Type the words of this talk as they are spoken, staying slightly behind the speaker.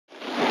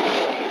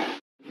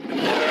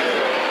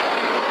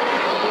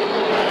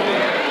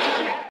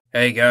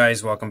Hey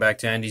guys, welcome back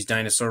to Andy's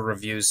Dinosaur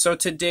Reviews. So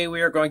today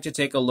we are going to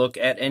take a look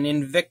at an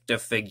Invicta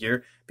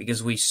figure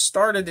because we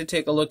started to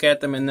take a look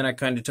at them and then I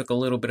kind of took a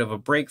little bit of a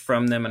break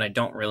from them and I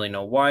don't really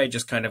know why, I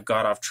just kind of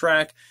got off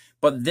track.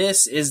 But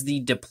this is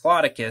the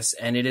Diplodocus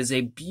and it is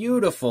a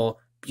beautiful,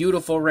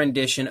 beautiful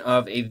rendition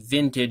of a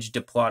vintage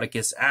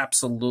Diplodocus.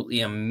 Absolutely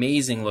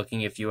amazing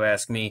looking if you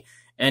ask me,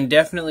 and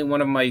definitely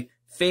one of my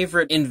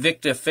favorite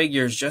Invicta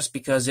figures just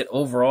because it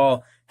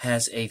overall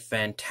has a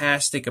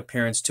fantastic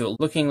appearance to it,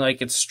 looking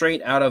like it's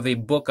straight out of a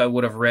book I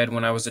would have read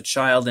when I was a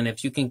child. And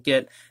if you can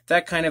get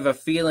that kind of a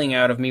feeling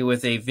out of me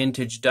with a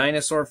vintage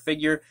dinosaur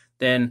figure,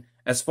 then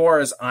as far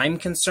as I'm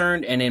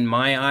concerned, and in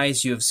my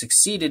eyes, you have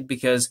succeeded,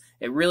 because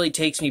it really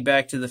takes me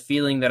back to the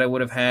feeling that I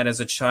would have had as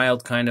a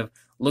child, kind of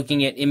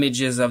looking at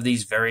images of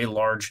these very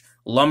large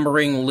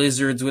lumbering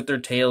lizards with their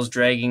tails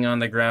dragging on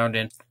the ground.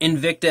 And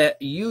Invicta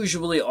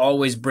usually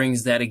always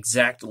brings that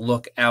exact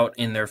look out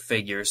in their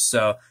figures.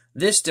 So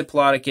this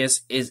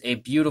Diplodocus is a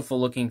beautiful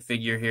looking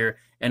figure here,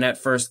 and at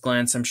first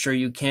glance I'm sure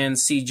you can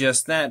see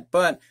just that,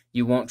 but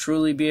you won't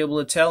truly be able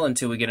to tell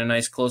until we get a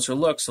nice closer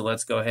look, so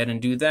let's go ahead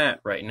and do that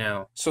right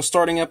now. So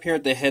starting up here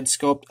at the head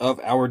sculpt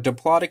of our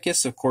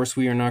Diplodocus, of course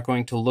we are not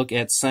going to look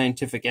at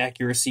scientific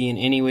accuracy in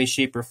any way,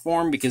 shape, or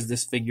form because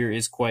this figure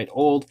is quite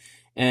old,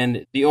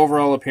 and the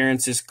overall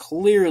appearance is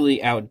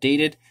clearly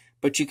outdated,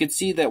 but you can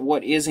see that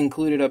what is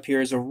included up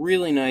here is a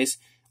really nice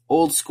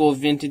old school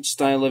vintage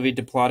style of a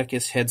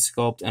Diplodocus head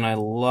sculpt, and I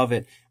love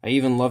it. I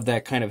even love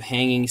that kind of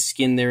hanging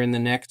skin there in the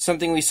neck.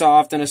 Something we saw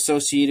often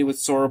associated with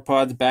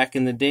sauropods back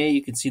in the day.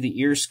 You can see the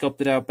ears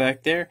sculpted out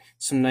back there.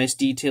 Some nice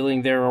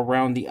detailing there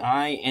around the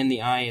eye and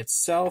the eye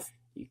itself.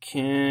 You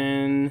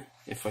can,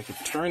 if I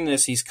could turn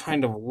this, he's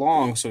kind of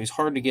long, so he's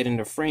hard to get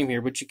into frame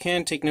here, but you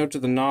can take note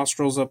of the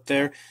nostrils up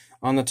there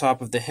on the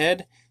top of the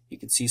head. You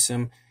can see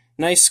some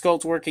nice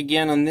sculpt work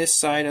again on this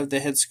side of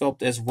the head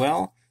sculpt as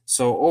well.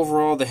 So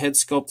overall, the head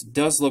sculpt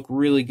does look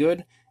really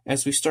good.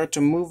 As we start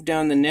to move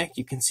down the neck,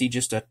 you can see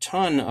just a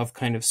ton of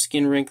kind of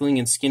skin wrinkling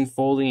and skin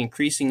folding and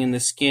creasing in the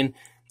skin.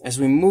 As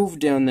we move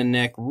down the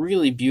neck,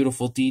 really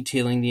beautiful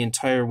detailing the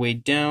entire way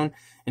down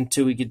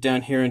until we get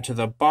down here into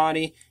the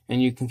body.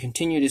 And you can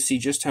continue to see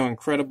just how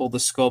incredible the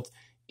sculpt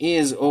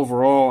is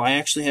overall. I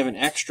actually have an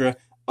extra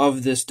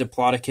of this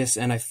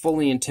Diplodocus, and I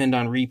fully intend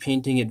on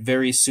repainting it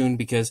very soon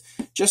because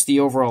just the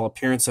overall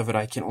appearance of it,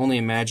 I can only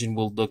imagine,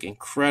 will look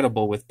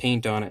incredible with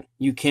paint on it.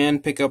 You can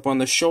pick up on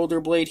the shoulder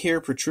blade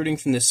here protruding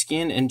from the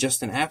skin, and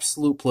just an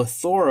absolute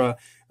plethora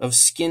of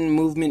skin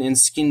movement and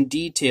skin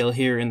detail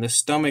here in the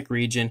stomach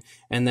region,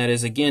 and that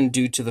is again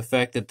due to the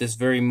fact that this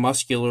very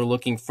muscular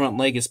looking front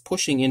leg is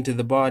pushing into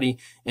the body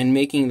and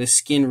making the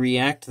skin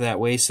react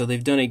that way. So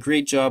they've done a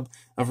great job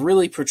of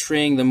really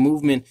portraying the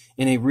movement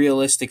in a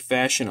realistic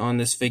fashion on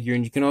this figure.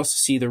 And you can also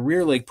see the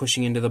rear leg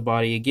pushing into the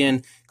body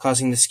again,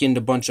 causing the skin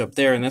to bunch up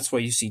there, and that's why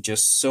you see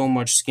just so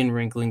much skin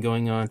wrinkling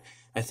going on.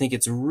 I think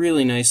it's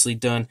really nicely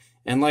done,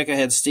 and like I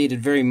had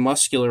stated, very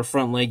muscular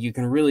front leg. You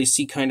can really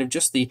see kind of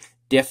just the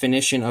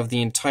definition of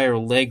the entire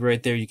leg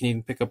right there. You can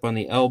even pick up on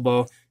the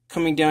elbow.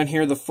 Coming down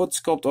here, the foot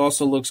sculpt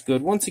also looks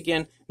good. Once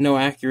again, no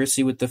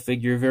accuracy with the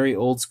figure, very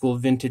old school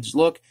vintage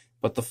look,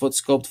 but the foot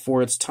sculpt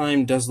for its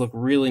time does look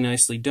really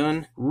nicely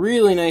done.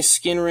 Really nice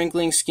skin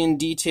wrinkling, skin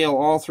detail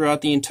all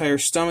throughout the entire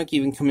stomach,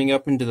 even coming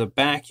up into the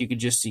back. You could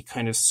just see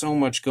kind of so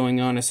much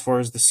going on as far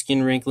as the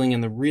skin wrinkling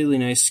and the really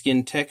nice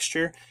skin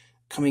texture.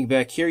 Coming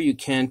back here, you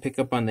can pick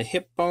up on the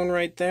hip bone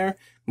right there.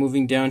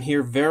 Moving down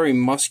here, very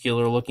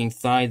muscular looking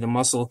thigh. The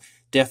muscle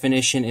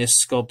definition is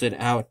sculpted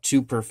out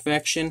to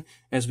perfection.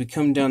 As we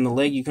come down the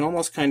leg, you can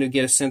almost kind of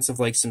get a sense of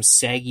like some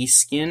saggy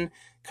skin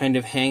kind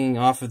of hanging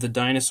off of the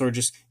dinosaur,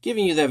 just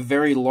giving you that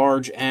very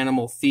large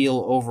animal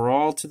feel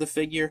overall to the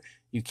figure.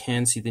 You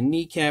can see the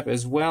kneecap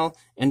as well,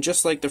 and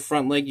just like the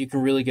front leg, you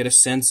can really get a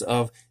sense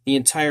of the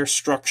entire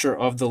structure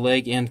of the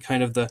leg and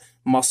kind of the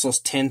muscles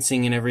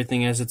tensing and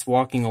everything as it's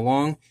walking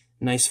along.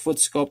 Nice foot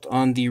sculpt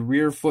on the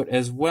rear foot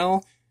as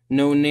well.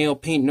 No nail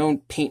paint,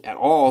 no paint at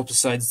all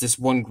besides this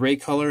one gray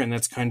color, and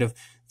that's kind of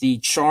the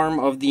charm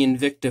of the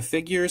Invicta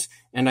figures,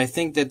 and I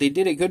think that they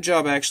did a good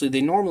job actually.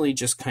 They normally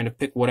just kind of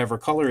pick whatever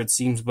color it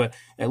seems, but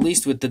at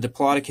least with the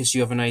Diplodocus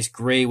you have a nice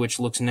gray which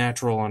looks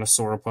natural on a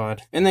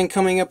sauropod. And then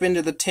coming up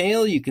into the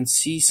tail, you can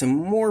see some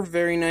more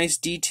very nice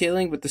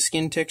detailing, but the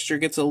skin texture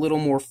gets a little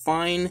more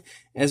fine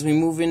as we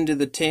move into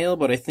the tail,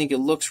 but I think it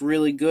looks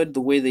really good the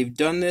way they've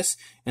done this,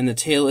 and the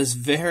tail is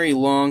very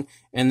long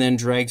and then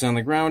drags on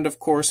the ground, of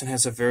course, and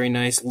has a very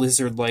nice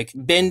lizard-like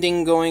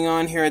bending going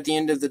on here at the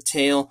end of the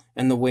tail,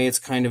 and the way it's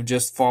kind of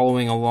just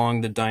following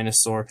along the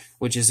dinosaur,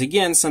 which is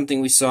again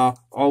something we saw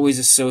always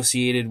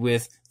associated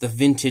with the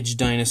vintage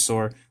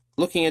dinosaur.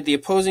 Looking at the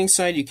opposing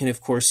side, you can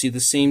of course see the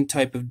same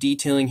type of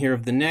detailing here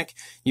of the neck.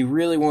 You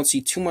really won't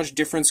see too much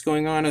difference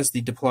going on as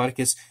the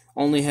Diplodocus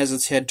only has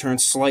its head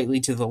turned slightly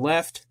to the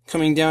left.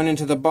 Coming down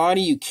into the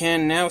body, you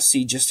can now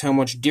see just how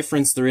much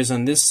difference there is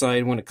on this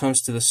side when it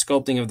comes to the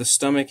sculpting of the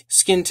stomach,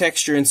 skin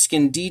texture, and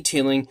skin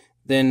detailing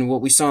than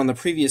what we saw on the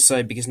previous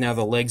side, because now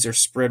the legs are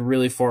spread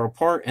really far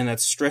apart, and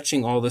that's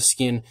stretching all the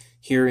skin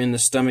here in the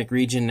stomach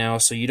region now,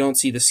 so you don't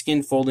see the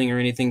skin folding or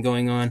anything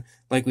going on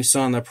like we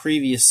saw on the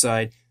previous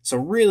side. So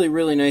really,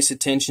 really nice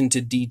attention to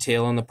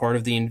detail on the part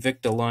of the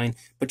Invicta line,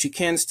 but you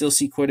can still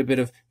see quite a bit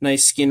of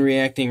nice skin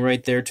reacting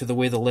right there to the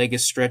way the leg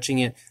is stretching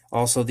it.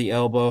 Also the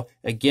elbow.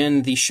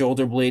 Again, the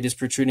shoulder blade is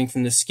protruding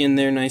from the skin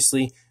there,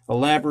 nicely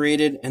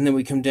elaborated. And then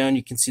we come down,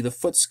 you can see the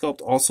foot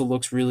sculpt also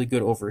looks really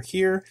good over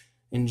here.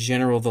 In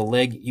general, the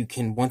leg, you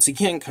can once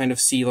again kind of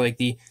see like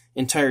the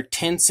entire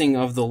tensing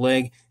of the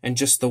leg, and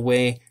just the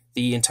way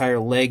the entire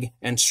leg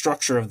and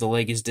structure of the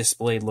leg is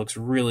displayed looks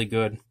really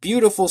good.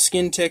 Beautiful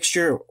skin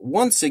texture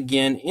once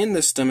again in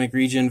the stomach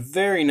region,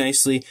 very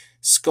nicely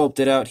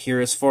sculpted out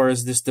here as far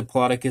as this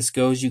Diplodocus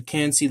goes. You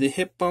can see the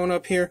hip bone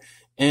up here,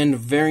 and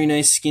very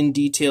nice skin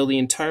detail the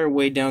entire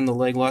way down the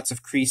leg, lots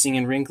of creasing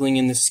and wrinkling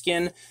in the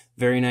skin.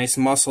 Very nice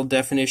muscle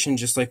definition,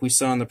 just like we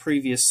saw on the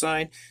previous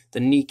side.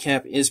 The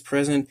kneecap is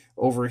present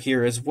over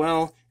here as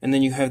well. And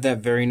then you have that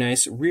very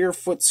nice rear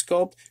foot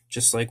sculpt,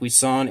 just like we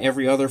saw on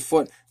every other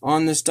foot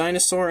on this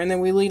dinosaur. And then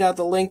we lead out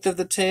the length of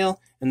the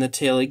tail. And the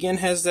tail again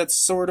has that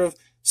sort of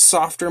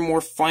softer,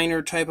 more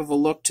finer type of a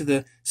look to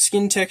the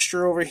skin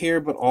texture over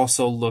here, but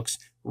also looks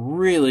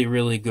really,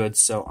 really good.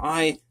 So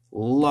I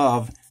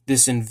love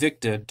this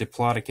Invicta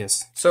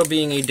Diplodocus. So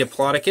being a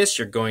Diplodocus,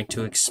 you're going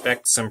to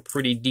expect some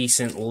pretty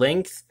decent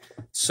length.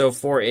 So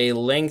for a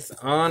length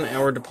on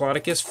our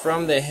Diplodocus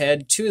from the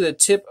head to the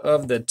tip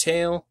of the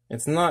tail,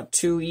 it's not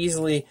too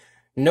easily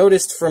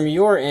noticed from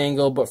your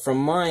angle, but from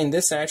mine,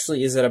 this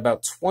actually is at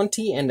about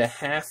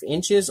 20.5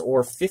 inches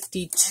or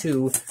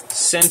 52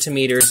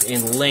 centimeters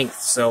in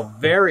length. So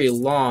very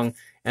long.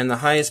 And the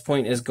highest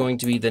point is going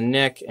to be the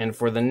neck. And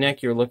for the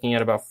neck, you're looking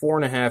at about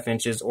 4.5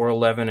 inches or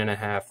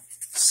 11.5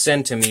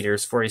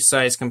 centimeters. For a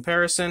size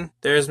comparison,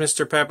 there's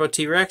Mr. Papo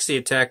T-Rex, the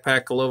Attack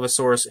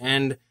Pachylovosaurus,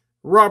 and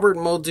Robert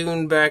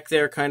Muldoon back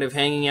there kind of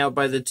hanging out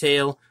by the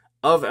tail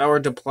of our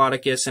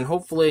Diplodocus. And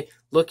hopefully,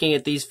 looking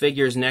at these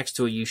figures next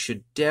to it, you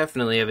should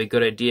definitely have a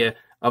good idea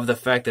of the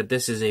fact that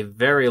this is a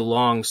very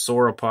long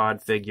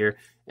sauropod figure.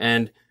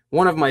 And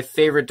one of my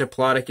favorite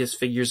Diplodocus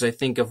figures, I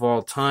think, of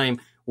all time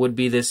would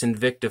be this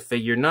Invicta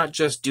figure, not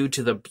just due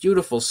to the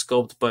beautiful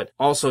sculpt, but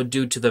also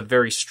due to the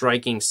very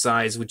striking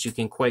size, which you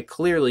can quite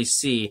clearly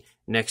see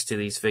next to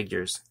these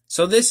figures.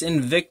 So this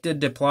Invicta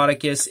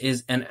Diplodocus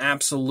is an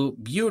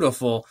absolute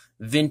beautiful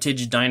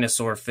vintage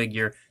dinosaur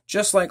figure,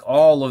 just like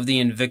all of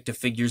the Invicta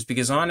figures,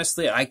 because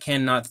honestly, I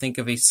cannot think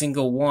of a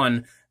single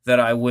one that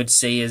I would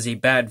say is a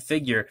bad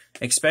figure,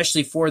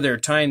 especially for their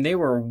time. They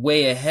were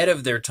way ahead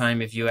of their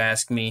time, if you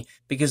ask me,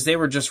 because they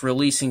were just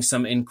releasing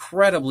some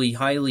incredibly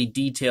highly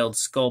detailed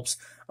sculpts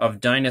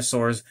of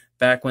dinosaurs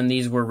back when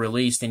these were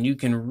released, and you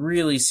can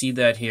really see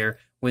that here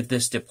with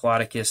this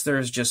Diplodocus.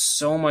 There's just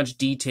so much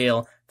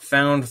detail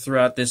found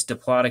throughout this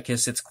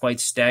Diplodocus, it's quite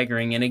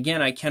staggering. And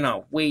again, I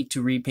cannot wait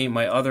to repaint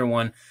my other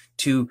one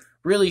to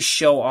really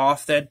show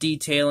off that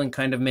detail and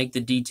kind of make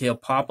the detail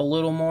pop a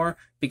little more,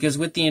 because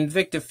with the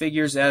Invicta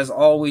figures, as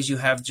always, you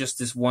have just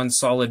this one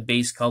solid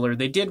base color.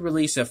 They did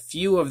release a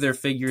few of their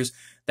figures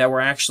that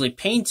were actually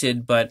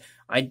painted, but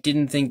I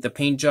didn't think the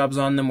paint jobs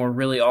on them were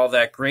really all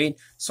that great,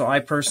 so I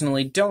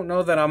personally don't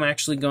know that I'm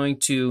actually going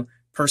to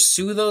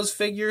pursue those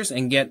figures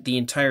and get the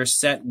entire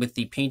set with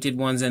the painted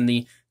ones and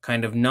the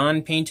kind of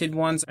non-painted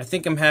ones. I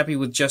think I'm happy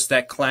with just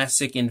that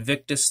classic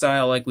Invicta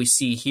style like we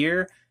see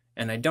here.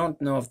 And I don't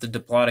know if the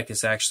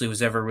Diplodocus actually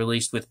was ever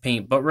released with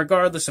paint, but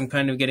regardless, I'm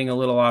kind of getting a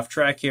little off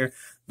track here.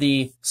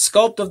 The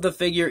sculpt of the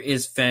figure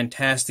is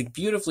fantastic,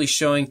 beautifully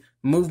showing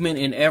movement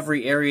in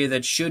every area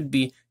that should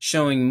be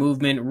showing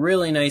movement.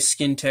 Really nice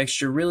skin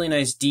texture, really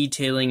nice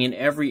detailing in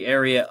every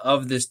area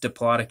of this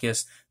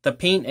Diplodocus. The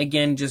paint,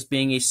 again, just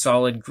being a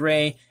solid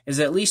gray, is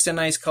at least a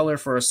nice color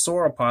for a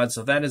sauropod,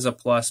 so that is a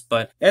plus,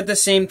 but at the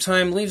same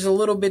time, leaves a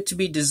little bit to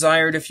be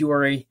desired if you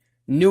are a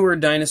newer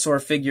dinosaur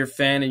figure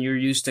fan and you're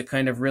used to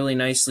kind of really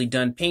nicely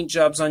done paint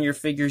jobs on your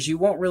figures. You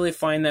won't really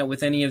find that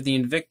with any of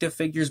the Invicta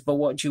figures, but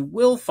what you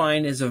will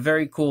find is a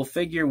very cool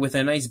figure with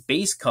a nice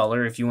base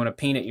color if you want to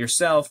paint it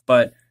yourself.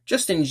 But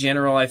just in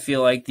general, I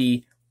feel like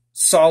the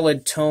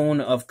solid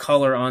tone of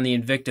color on the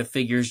Invicta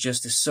figures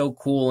just is so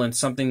cool, and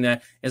something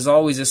that is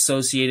always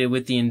associated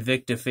with the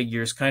Invicta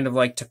figures, kind of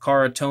like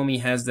Takara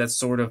Tomy has that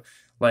sort of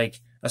like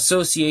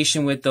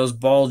association with those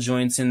ball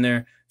joints in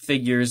their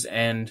figures,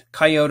 and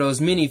Kyoto's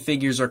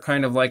minifigures are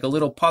kind of like a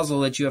little puzzle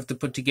that you have to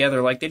put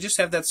together. Like, they just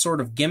have that sort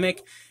of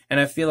gimmick,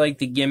 and I feel like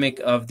the gimmick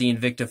of the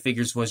Invicta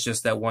figures was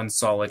just that one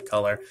solid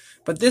color.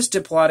 But this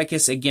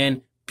Diplodocus,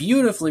 again,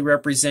 beautifully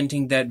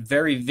representing that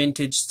very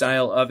vintage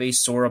style of a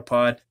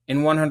sauropod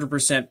in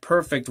 100%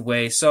 perfect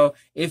way. So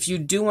if you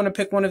do want to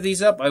pick one of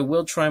these up, I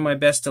will try my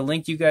best to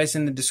link you guys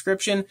in the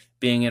description.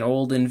 Being an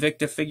old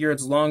Invicta figure,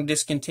 it's long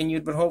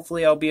discontinued, but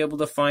hopefully I'll be able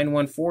to find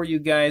one for you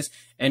guys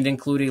and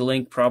include a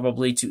link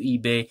probably to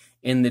eBay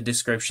in the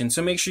description.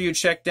 So make sure you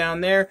check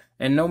down there,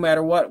 and no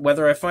matter what,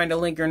 whether I find a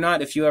link or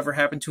not, if you ever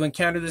happen to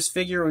encounter this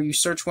figure or you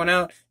search one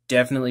out,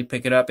 definitely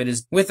pick it up. It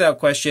is, without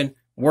question,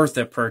 worth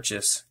a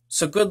purchase.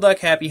 So good luck,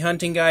 happy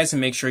hunting, guys,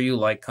 and make sure you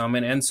like,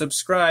 comment, and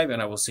subscribe,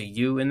 and I will see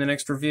you in the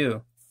next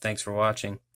review. Thanks for watching.